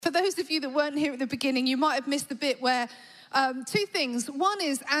for those of you that weren't here at the beginning, you might have missed the bit where two things. One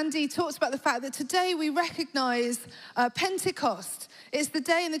is Andy talks about the fact that today we recognize Pentecost. It's the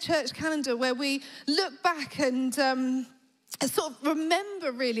day in the church calendar where we look back and sort of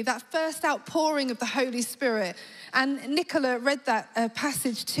remember really that first outpouring of the Holy Spirit. And Nicola read that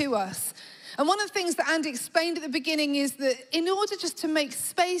passage to us. And one of the things that Andy explained at the beginning is that in order just to make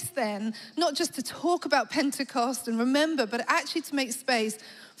space then, not just to talk about Pentecost and remember, but actually to make space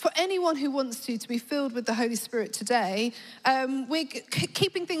for anyone who wants to be filled with the Holy Spirit today, we're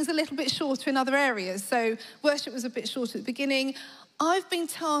keeping things a little bit shorter in other areas. So worship was a bit shorter at the beginning. I've been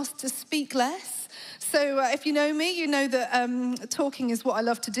tasked to speak less. So if you know me, you know that talking is what I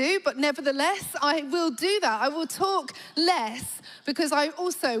love to do. But nevertheless, I will do that. I will talk less because I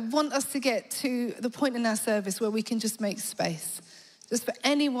also want us to get to the point in our service where we can just make space. Just for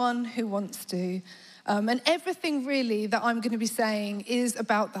anyone who wants to. And everything really that I'm going to be saying is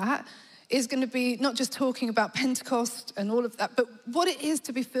about that. Is going to be not just talking about Pentecost and all of that, but what it is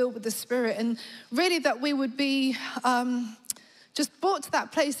to be filled with the Spirit. And really that we would be just brought to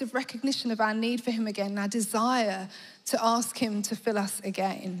that place of recognition of our need for him again, our desire to ask him to fill us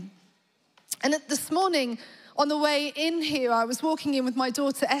again. And this morning, on the way in here, I was walking in with my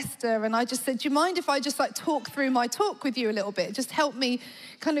daughter Esther, and I just said, do you mind if I just talk through my talk with you a little bit? Just help me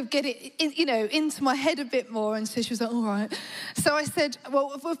kind of get it into my head a bit more. And so she was like, all right. So I said, well,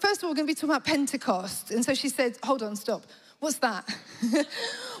 first of all, we're going to be talking about Pentecost. And so she said, hold on, stop. What's that?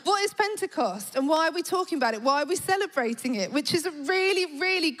 What is Pentecost? And why are we talking about it? Why are we celebrating it? Which is a really,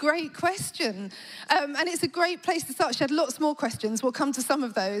 really great question. And it's a great place to start. She had lots more questions. We'll come to some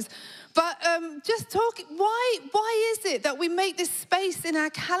of those. But just talking, why is it that we make this space in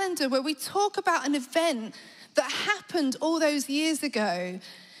our calendar where we talk about an event that happened all those years ago?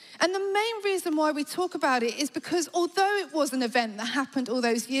 And the main reason why we talk about it is because although it was an event that happened all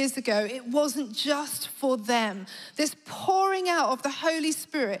those years ago, it wasn't just for them. This pouring out of the Holy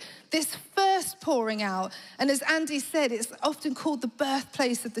Spirit, this first pouring out, and as Andy said, it's often called the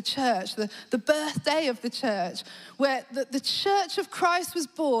birthplace of the church, the birthday of the church, where the church of Christ was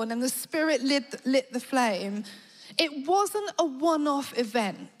born and the Spirit lit the flame. It wasn't a one-off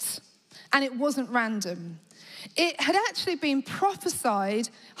event, and it wasn't random. It had actually been prophesied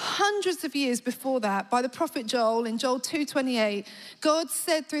hundreds of years before that by the prophet Joel in Joel 2:28. God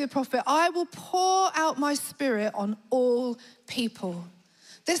said through the prophet, I will pour out my Spirit on all people.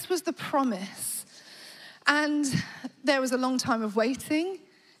 This was the promise. And there was a long time of waiting.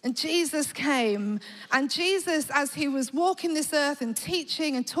 And Jesus came. And Jesus, as he was walking this earth and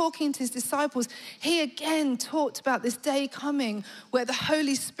teaching and talking to his disciples, he again talked about this day coming where the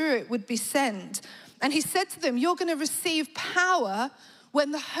Holy Spirit would be sent. And he said to them, you're going to receive power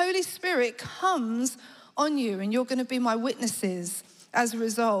when the Holy Spirit comes on you, and you're going to be my witnesses as a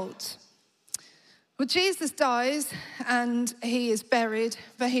result. Well, Jesus dies and he is buried,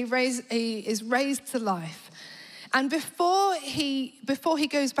 but he is raised to life. And before he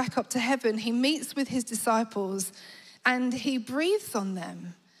goes back up to heaven, he meets with his disciples and he breathes on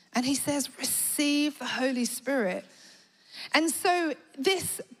them. And he says, receive the Holy Spirit. And so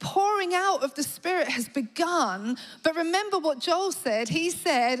this pouring out of the Spirit has begun. But remember what Joel said. He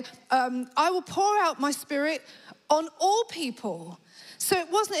said, I will pour out my Spirit on all people. So it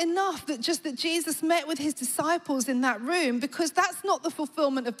wasn't enough that Jesus met with his disciples in that room, because that's not the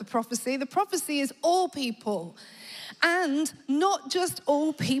fulfillment of the prophecy. The prophecy is all people. And not just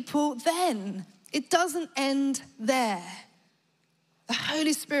all people then. It doesn't end there. The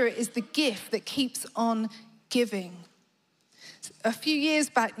Holy Spirit is the gift that keeps on giving. A few years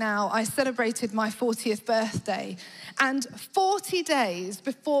back now, I celebrated my 40th birthday. And 40 days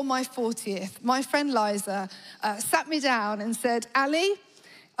before my 40th, my friend Liza sat me down and said, Ali,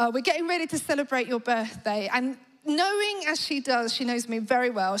 we're getting ready to celebrate your birthday. And knowing as she does, she knows me very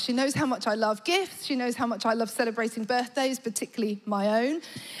well. She knows how much I love gifts. She knows how much I love celebrating birthdays, particularly my own.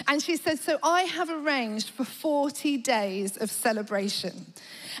 And she said, so I have arranged for 40 days of celebration.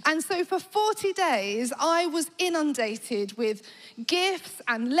 And so for 40 days, I was inundated with gifts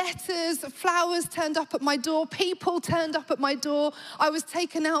and letters. Flowers turned up at my door. People turned up at my door. I was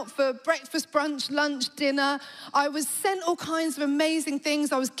taken out for breakfast, brunch, lunch, dinner. I was sent all kinds of amazing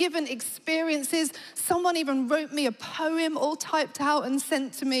things. I was given experiences. Someone even wrote me a poem all typed out and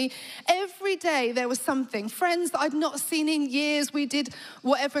sent to me. Every day there was something. Friends that I'd not seen in years. We did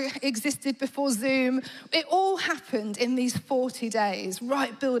whatever existed before Zoom. It all happened in these 40 days,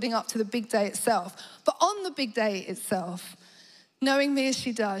 right building up to the big day itself. But on the big day itself, knowing me as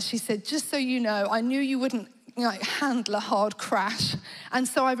she does, she said, just so you know, I knew you wouldn't like handle a hard crash. And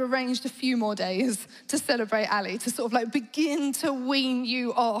so I've arranged a few more days to celebrate Ali, to sort of like begin to wean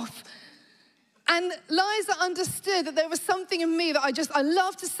you off. And Liza understood that there was something in me that I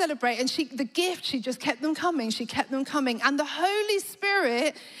love to celebrate. And the gift, she just kept them coming. She kept them coming. And the Holy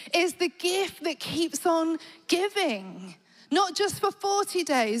Spirit is the gift that keeps on giving. Not just for 40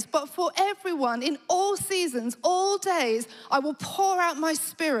 days, but for everyone in all seasons, all days, I will pour out my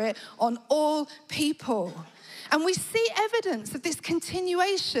Spirit on all people. And we see evidence of this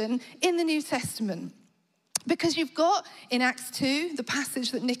continuation in the New Testament. Because you've got in Acts 2, the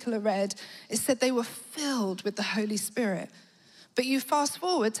passage that Nicola read, it said they were filled with the Holy Spirit. But you fast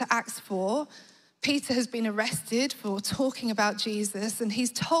forward to Acts 4, Peter has been arrested for talking about Jesus, and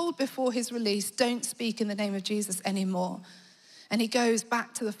he's told before his release, don't speak in the name of Jesus anymore. And he goes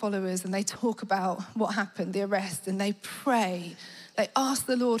back to the followers and they talk about what happened, the arrest, and they pray. They ask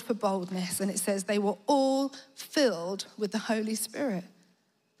the Lord for boldness, and it says they were all filled with the Holy Spirit.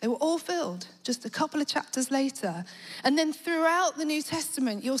 They were all filled, just a couple of chapters later. And then throughout the New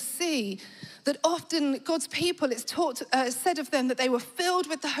Testament, you'll see that often God's people, it's said of them that they were filled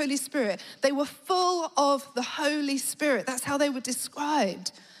with the Holy Spirit. They were full of the Holy Spirit. That's how they were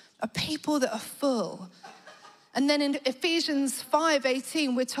described, a people that are full. And then in Ephesians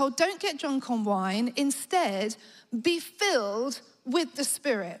 5:18, we're told, don't get drunk on wine. Instead, be filled with the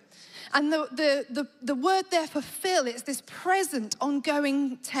Spirit. And the word there for fill, it's this present,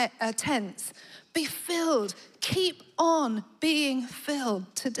 ongoing tense. Be filled. Keep on being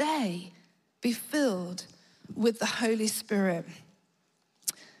filled today. Be filled with the Holy Spirit.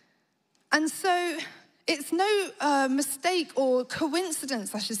 And so it's no mistake or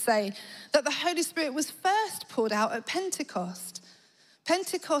coincidence, I should say, that the Holy Spirit was first poured out at Pentecost.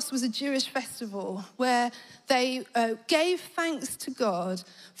 Pentecost was a Jewish festival where they gave thanks to God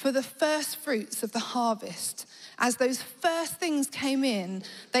for the first fruits of the harvest. As those first things came in,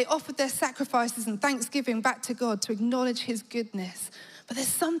 they offered their sacrifices and thanksgiving back to God to acknowledge his goodness. But there's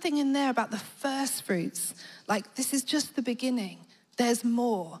something in there about the first fruits, like this is just the beginning. There's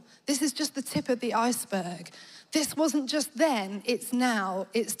more. This is just the tip of the iceberg. This wasn't just then, it's now,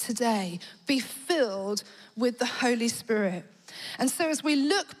 it's today. Be filled with the Holy Spirit. And so as we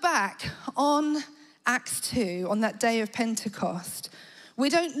look back on Acts 2, on that day of Pentecost, we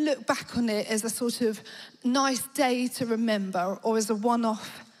don't look back on it as a sort of nice day to remember or as a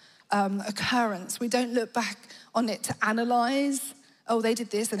one-off occurrence. We don't look back on it to analyze, oh, they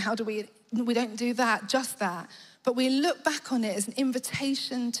did this and how do we don't do that, just that. But we look back on it as an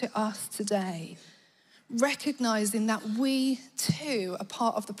invitation to us today, recognizing that we too are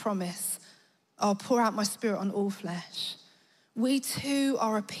part of the promise, I'll pour out my Spirit on all flesh. We too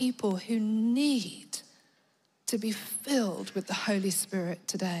are a people who need to be filled with the Holy Spirit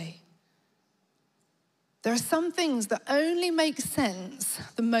today. There are some things that only make sense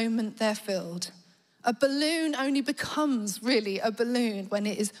the moment they're filled. A balloon only becomes really a balloon when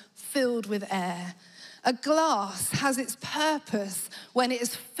it is filled with air. A glass has its purpose when it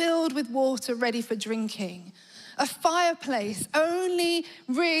is filled with water ready for drinking. A fireplace only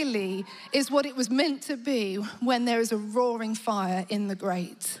really is what it was meant to be when there is a roaring fire in the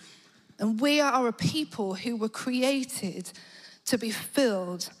grate. And we are a people who were created to be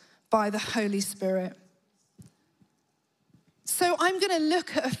filled by the Holy Spirit. So I'm going to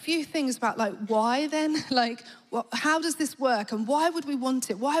look at a few things about why then? How does this work? And why would we want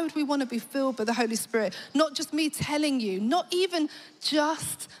it? Why would we want to be filled by the Holy Spirit? Not just me telling you, not even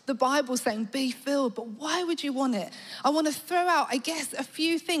just the Bible saying be filled, but why would you want it? I want to throw out, I guess, a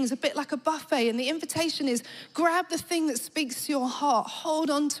few things, a bit like a buffet. And the invitation is grab the thing that speaks to your heart, hold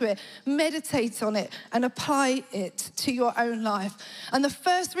on to it, meditate on it, and apply it to your own life. And the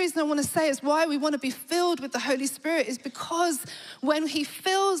first reason I want to say is why we want to be filled with the Holy Spirit is because when he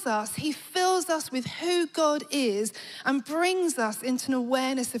fills us with who God is and brings us into an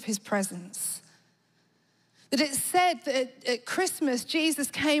awareness of his presence. That it's said that at Christmas, Jesus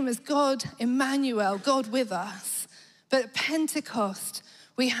came as God Emmanuel, God with us. But at Pentecost,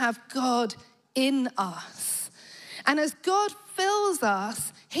 we have God in us. And as God fills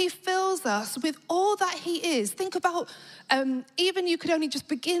us, he fills us with all that he is. Think about, even you could only just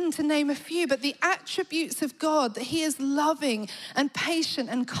begin to name a few, but the attributes of God, that he is loving and patient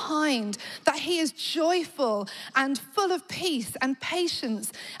and kind, that he is joyful and full of peace and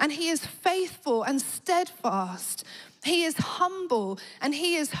patience, and he is faithful and steadfast. He is humble and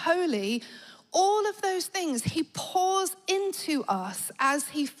he is holy. All of those things he pours into us as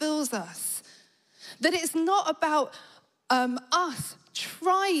he fills us. That it's not about us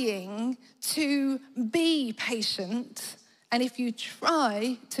trying to be patient And if you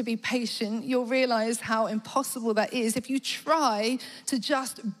try to be patient, you'll realize how impossible that is. If you try to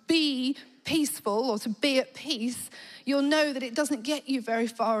just be peaceful or to be at peace, you'll know that it doesn't get you very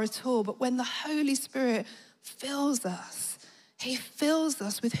far at all. But when the Holy Spirit fills us, he fills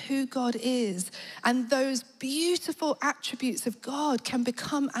us with who God is. And those beautiful attributes of God can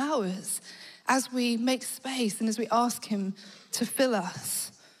become ours as we make space and as we ask him to fill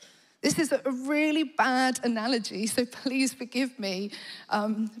us. This is a really bad analogy, so please forgive me.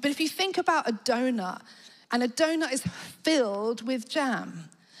 But if you think about a donut, and a donut is filled with jam,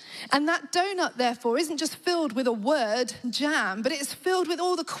 and that donut, therefore, isn't just filled with a word, jam, but it's filled with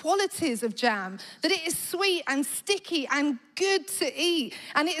all the qualities of jam, that it is sweet and sticky and good to eat,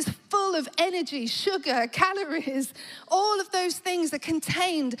 and it is full of energy, sugar, calories, all of those things are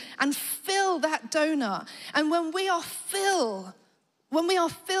contained and fill that donut. And when we are filled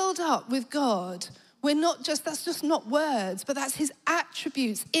up with God, we're not just, that's just not words, but that's his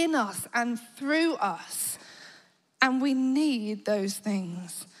attributes in us and through us. And we need those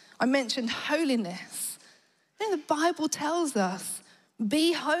things. I mentioned holiness. You know, the Bible tells us,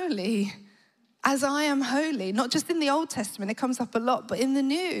 be holy as I am holy. Not just in the Old Testament, it comes up a lot, but in the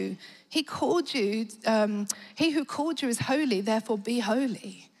New. He called you, he who called you is holy, therefore be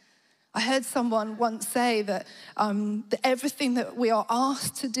holy. I heard someone once say that everything that we are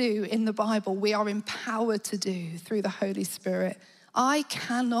asked to do in the Bible, we are empowered to do through the Holy Spirit. I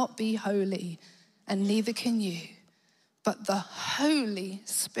cannot be holy, and neither can you. But the Holy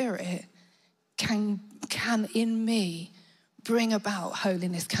Spirit can in me bring about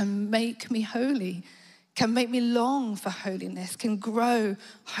holiness, can make me holy, can make me long for holiness, can grow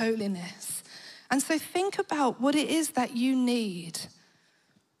holiness. And so think about what it is that you need.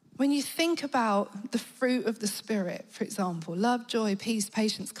 When you think about the fruit of the Spirit, for example, love, joy, peace,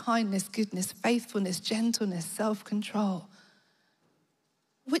 patience, kindness, goodness, faithfulness, gentleness, self-control,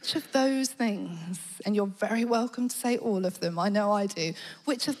 which of those things, and you're very welcome to say all of them, I know I do,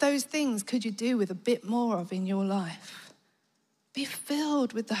 which of those things could you do with a bit more of in your life? Be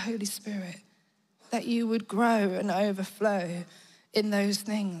filled with the Holy Spirit, that you would grow and overflow in those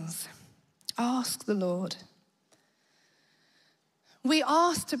things. Ask the Lord. We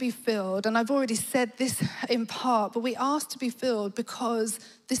ask to be filled, and I've already said this in part, but we ask to be filled because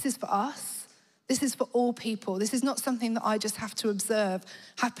this is for us. This is for all people. This is not something that I just have to observe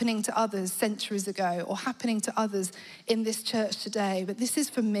happening to others centuries ago or happening to others in this church today, but this is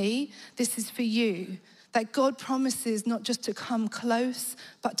for me, this is for you, that God promises not just to come close,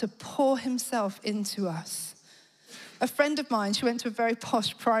 but to pour himself into us. A friend of mine, she went to a very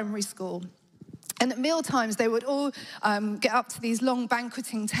posh primary school, and at meal times, they would all get up to these long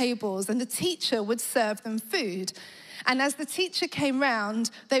banqueting tables, and the teacher would serve them food. And as the teacher came round,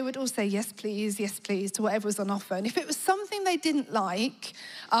 they would all say, yes, please, to whatever was on offer. And if it was something they didn't like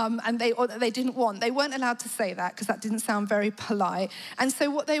or that they didn't want, they weren't allowed to say that because that didn't sound very polite. And so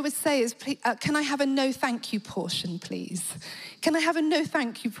what they would say is, can I have a no thank you portion, please? Can I have a no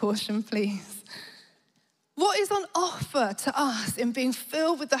thank you portion, please? What is on offer to us in being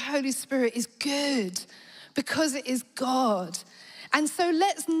filled with the Holy Spirit is good because it is God. And so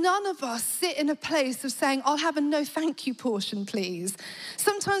let's none of us sit in a place of saying, I'll have a no thank you portion, please.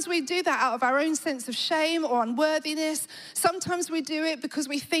 Sometimes we do that out of our own sense of shame or unworthiness. Sometimes we do it because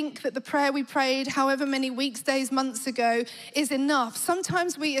we think that the prayer we prayed however many weeks, days, months ago is enough.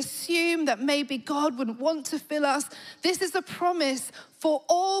 Sometimes we assume that maybe God wouldn't want to fill us. This is a promise for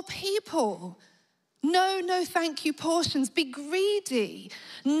all people. No thank you portions. Be greedy,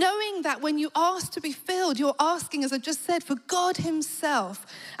 knowing that when you ask to be filled, you're asking, as I just said, for God himself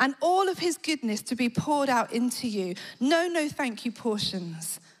and all of his goodness to be poured out into you. No thank you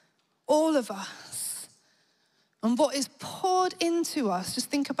portions. All of us. And what is poured into us, just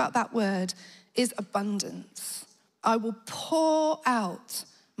think about that word, is abundance. I will pour out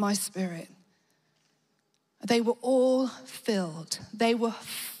my Spirit. They were all filled. They were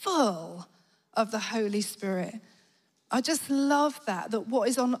full of the Holy Spirit. I just love that what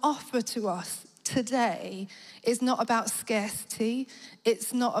is on offer to us today is not about scarcity.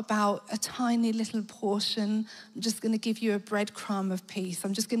 It's not about a tiny little portion. I'm just going to give you a breadcrumb of peace.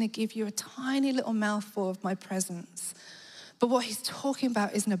 I'm just going to give you a tiny little mouthful of my presence. But what he's talking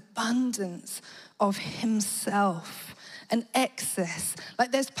about is an abundance of himself, an excess.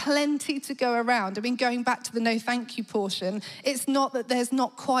 Like there's plenty to go around. I mean, going back to the no thank you portion, it's not that there's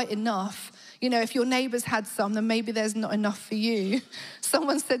not quite enough. You know, if your neighbours had some, then maybe there's not enough for you.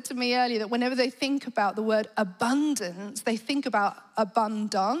 Someone said to me earlier that whenever they think about the word abundance, they think about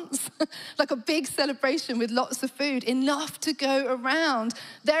abundance, like a big celebration with lots of food, enough to go around.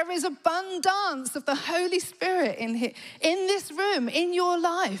 There is abundance of the Holy Spirit in here, in this room, in your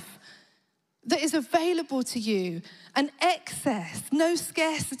life, that is available to you. An excess, no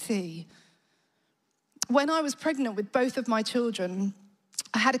scarcity. When I was pregnant with both of my children,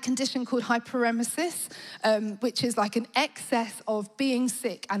 I had a condition called hyperemesis, which is like an excess of being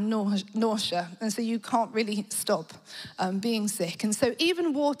sick and nausea. And so you can't really stop being sick. And so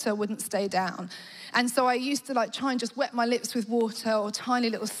even water wouldn't stay down. And so I used to like try and just wet my lips with water or tiny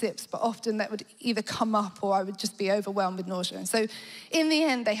little sips, but often that would either come up or I would just be overwhelmed with nausea. And so in the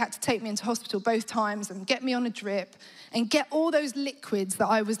end, they had to take me into hospital both times and get me on a drip and get all those liquids that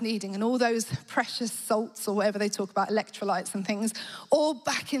I was needing and all those precious salts or whatever they talk about, electrolytes and things, all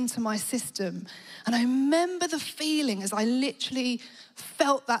back into my system. And I remember the feeling as I literally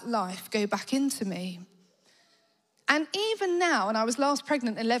felt that life go back into me. And even now, and I was last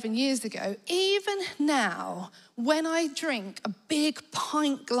pregnant 11 years ago, even now, when I drink a big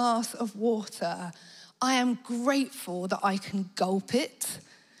pint glass of water, I am grateful that I can gulp it.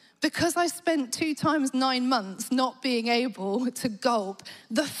 Because I spent 2 times 9 months not being able to gulp,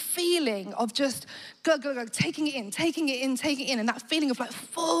 the feeling of just taking it in, and that feeling of like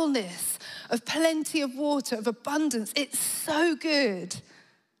fullness, of plenty of water, of abundance, it's so good.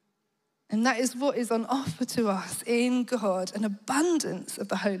 And that is what is on offer to us in God, an abundance of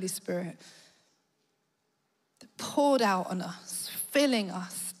the Holy Spirit that poured out on us, filling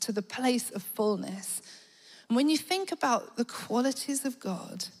us to the place of fullness. And when you think about the qualities of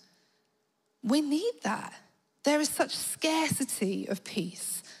God, we need that. There is such scarcity of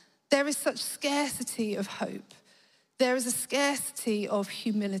peace. There is such scarcity of hope. There is a scarcity of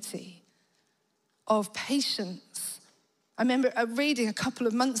humility, of patience. I remember reading a couple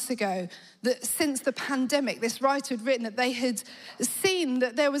of months ago that since the pandemic, this writer had written that they had seen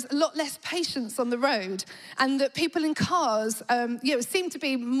that there was a lot less patience on the road and that people in cars seemed to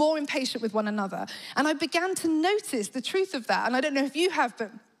be more impatient with one another. And I began to notice the truth of that. And I don't know if you have,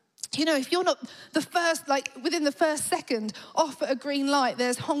 but you know, if you're not the first, like within the first second off at a green light,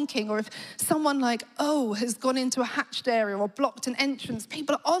 there's honking, or if someone like, has gone into a hatched area or blocked an entrance,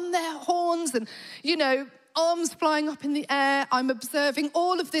 people are on their horns and, you know, arms flying up in the air. I'm observing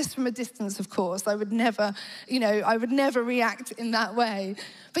all of this from a distance, of course. I would never react in that way.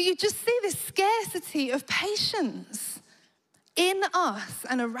 But you just see this scarcity of patience in us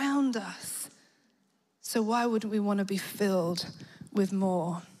and around us. So why wouldn't we want to be filled with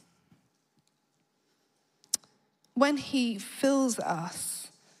more? When he fills us,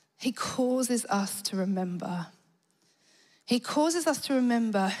 he causes us to remember. He causes us to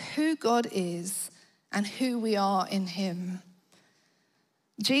remember who God is and who we are in him.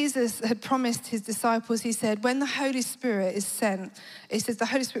 Jesus had promised his disciples, he said, when the Holy Spirit is sent, it says the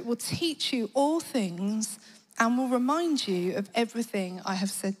Holy Spirit will teach you all things and will remind you of everything I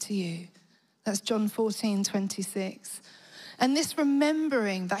have said to you. That's John 14:26. And this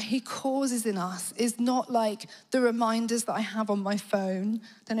remembering that he causes in us is not like the reminders that I have on my phone.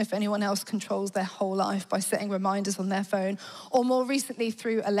 I don't know if anyone else controls their whole life by setting reminders on their phone, or more recently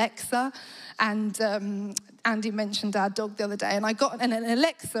through Alexa. And Andy mentioned our dog the other day, and I got an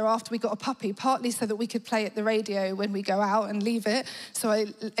Alexa after we got a puppy, partly so that we could play at the radio when we go out and leave it. So I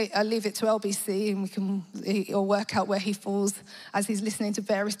leave it to LBC, and he'll work out where he falls as he's listening to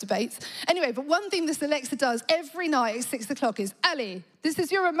various debates. Anyway, but one thing this Alexa does every night at 6 o'clock is, Ali, this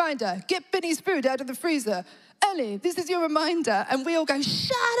is your reminder. Get Benny's food out of the freezer. Ellie, this is your reminder. And we all go,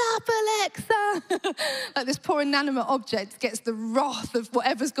 shut up, Alexa. Like this poor inanimate object gets the wrath of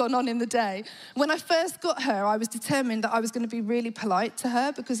whatever's gone on in the day. When I first got her, I was determined that I was going to be really polite to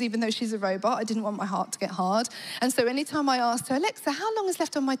her because even though she's a robot, I didn't want my heart to get hard. And so anytime I asked her, Alexa, how long is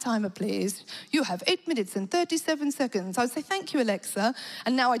left on my timer, please? You have 8 minutes and 37 seconds. I would say, thank you, Alexa.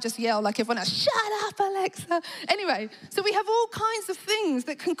 And now I just yell like everyone else, shut up, Alexa. Anyway, so we have all kinds of things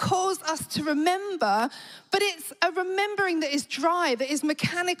that can cause us to remember, but it's a remembering that is dry, that is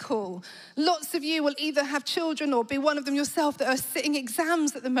mechanical. Lots of you will either have children or be one of them yourself that are sitting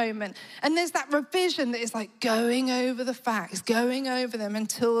exams at the moment. And there's that revision that is like going over the facts, going over them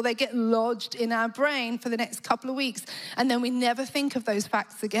until they get lodged in our brain for the next couple of weeks. And then we never think of those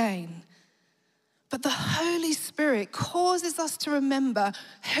facts again. But the Holy Spirit causes us to remember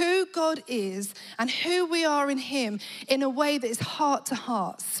who God is and who we are in him in a way that is heart to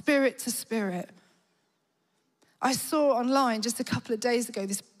heart, spirit to spirit. I saw online just a couple of days ago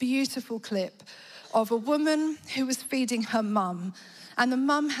this beautiful clip of a woman who was feeding her mum. And the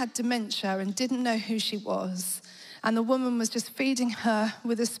mum had dementia and didn't know who she was. And the woman was just feeding her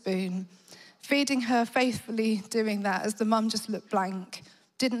with a spoon, feeding her faithfully, doing that as the mum just looked blank,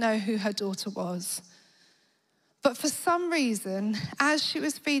 didn't know who her daughter was. But for some reason, as she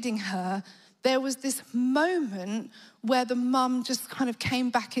was feeding her, there was this moment where the mum just kind of came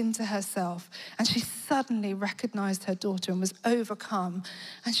back into herself, and she suddenly recognized her daughter and was overcome.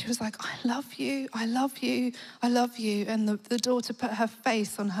 And she was like, I love you, I love you, I love you. And the daughter put her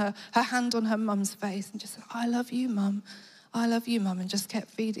face on her hand on her mum's face and just said, I love you, mum, I love you, mum, and just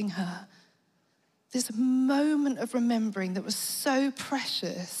kept feeding her. This moment of remembering that was so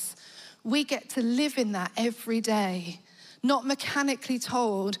precious. We get to live in that every day. Not mechanically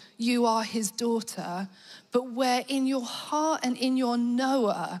told, you are his daughter, but where in your heart and in your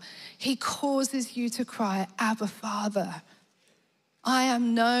knower, he causes you to cry, Abba, Father. I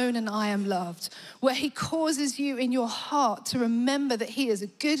am known and I am loved. Where he causes you in your heart to remember that he is a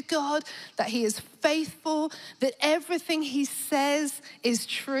good God, that he is faithful, that everything he says is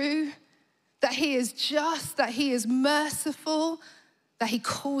true, that he is just, that he is merciful, that he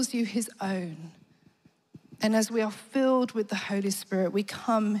calls you his own. And as we are filled with the Holy Spirit, we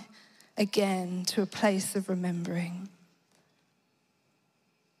come again to a place of remembering.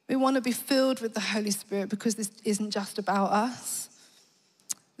 We want to be filled with the Holy Spirit because this isn't just about us.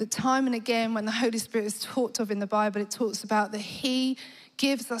 The time and again when the Holy Spirit is talked of in the Bible, it talks about that he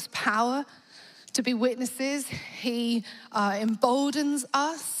gives us power to be witnesses. He emboldens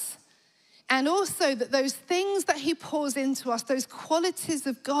us. And also that those things that he pours into us, those qualities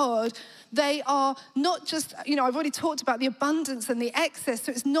of God, they are not just, I've already talked about the abundance and the excess.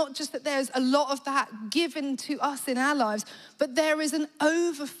 So it's not just that there's a lot of that given to us in our lives, but there is an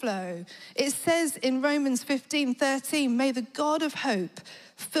overflow. It says in Romans 15:13, may the God of hope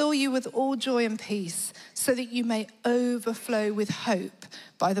fill you with all joy and peace so that you may overflow with hope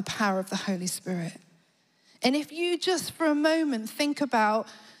by the power of the Holy Spirit. And if you just for a moment think about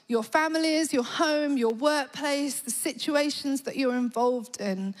your families, your home, your workplace, the situations that you're involved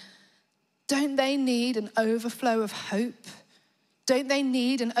in, don't they need an overflow of hope? Don't they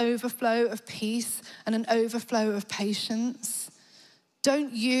need an overflow of peace and an overflow of patience?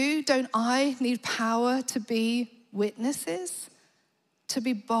 Don't I need power to be witnesses? To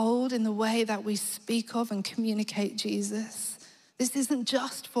be bold in the way that we speak of and communicate Jesus? This isn't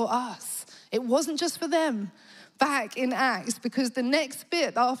just for us. It wasn't just for them back in Acts, because the next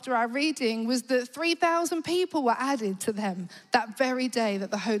bit after our reading was that 3,000 people were added to them that very day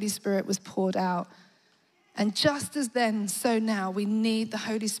that the Holy Spirit was poured out. And just as then, so now, we need the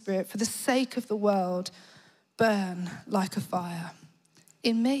Holy Spirit for the sake of the world, burn like a fire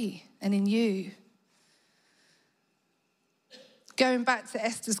in me and in you. Going back to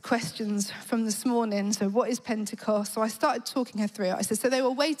Esther's questions from this morning, so what is Pentecost? So I started talking her through it. I said, so they were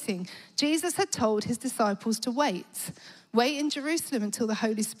waiting. Jesus had told his disciples to wait in Jerusalem until the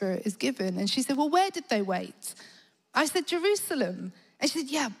Holy Spirit is given. And she said, well, where did they wait? I said, Jerusalem. And she said,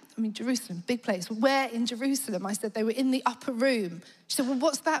 yeah, Jerusalem, big place. Where in Jerusalem? I said, they were in the upper room. She said, well,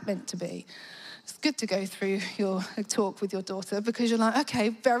 what's that meant to be? It's good to go through your talk with your daughter because you're like, okay,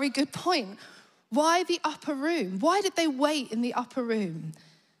 very good point. Why the upper room? Why did they wait in the upper room?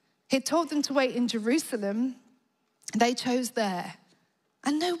 He told them to wait in Jerusalem. They chose there.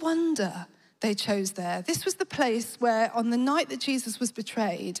 And no wonder they chose there. This was the place where on the night that Jesus was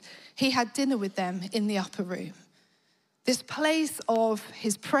betrayed, he had dinner with them in the upper room. This place of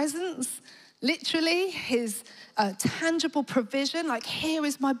his presence, literally his tangible provision, like here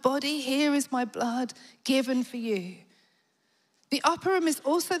is my body, here is my blood given for you. The upper room is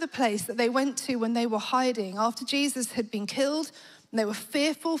also the place that they went to when they were hiding after Jesus had been killed, and they were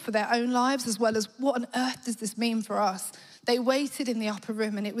fearful for their own lives as well as what on earth does this mean for us? They waited in the upper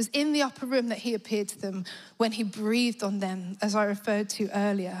room, and it was in the upper room that he appeared to them when he breathed on them, as I referred to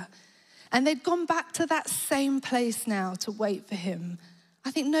earlier. And they'd gone back to that same place now to wait for him.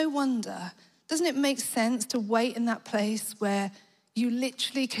 I think no wonder. Doesn't it make sense to wait in that place where you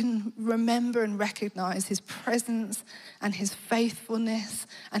literally can remember and recognize his presence and his faithfulness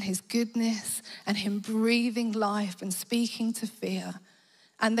and his goodness and him breathing life and speaking to fear?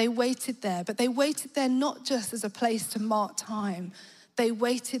 And they waited there, but they waited there not just as a place to mark time. They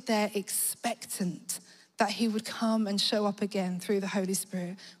waited there expectant that he would come and show up again through the Holy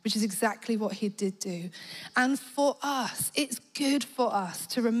Spirit, which is exactly what he did do. And for us, it's good for us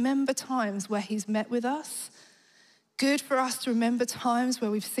to remember times where he's met with us. Good for us to remember times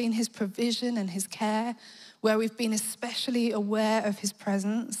where we've seen his provision and his care, where we've been especially aware of his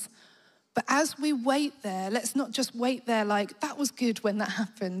presence. But as we wait there, let's not just wait there like, that was good when that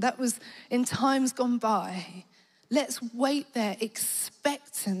happened. That was in times gone by. Let's wait there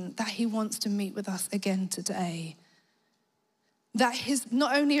expectant that he wants to meet with us again today. That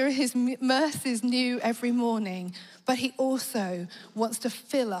not only are his mercies new every morning, but he also wants to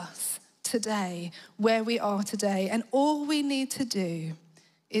fill us today, where we are today. And all we need to do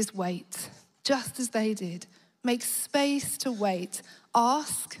is wait, just as they did. Make space to wait.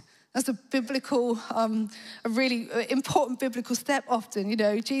 Ask. That's a biblical, a really important biblical step often. You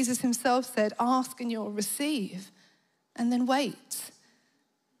know, Jesus himself said, ask and you'll receive. And then wait.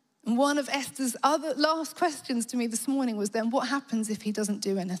 And one of Esther's other last questions to me this morning was then, what happens if he doesn't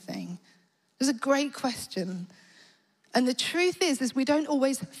do anything? It was a great question. And the truth is we don't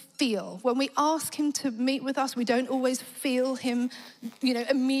always feel. When we ask him to meet with us, we don't always feel him,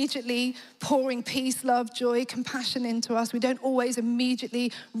 immediately pouring peace, love, joy, compassion into us. We don't always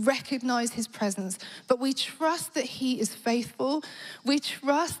immediately recognize his presence. But we trust that he is faithful. We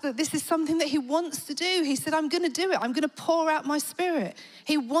trust that this is something that he wants to do. He said, I'm going to do it. I'm going to pour out my spirit.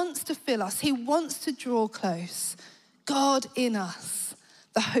 He wants to fill us. He wants to draw close. God in us.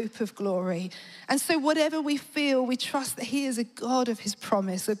 The hope of glory. And so whatever we feel, we trust that he is a God of his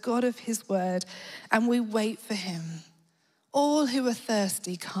promise, a God of his word, and we wait for him. All who are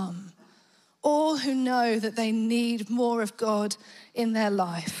thirsty, come. All who know that they need more of God in their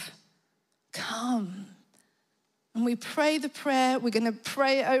life, come. And we pray the prayer. We're going to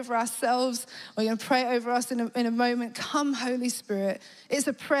pray over ourselves. We're going to pray over us in a moment. Come, Holy Spirit. It's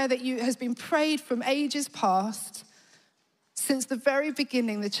a prayer that has been prayed from ages past. Since the very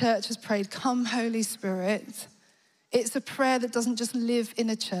beginning, the church has prayed, come, Holy Spirit. It's a prayer that doesn't just live in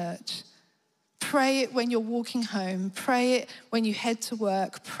a church. Pray it when you're walking home. Pray it when you head to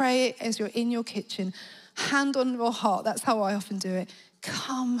work. Pray it as you're in your kitchen. Hand on your heart. That's how I often do it.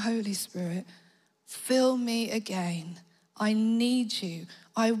 Come, Holy Spirit. Fill me again. I need you.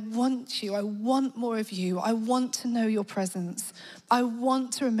 I want you. I want more of you. I want to know your presence. I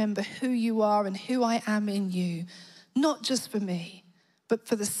want to remember who you are and who I am in you. Not just for me, but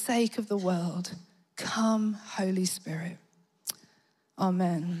for the sake of the world. Come, Holy Spirit.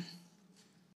 Amen.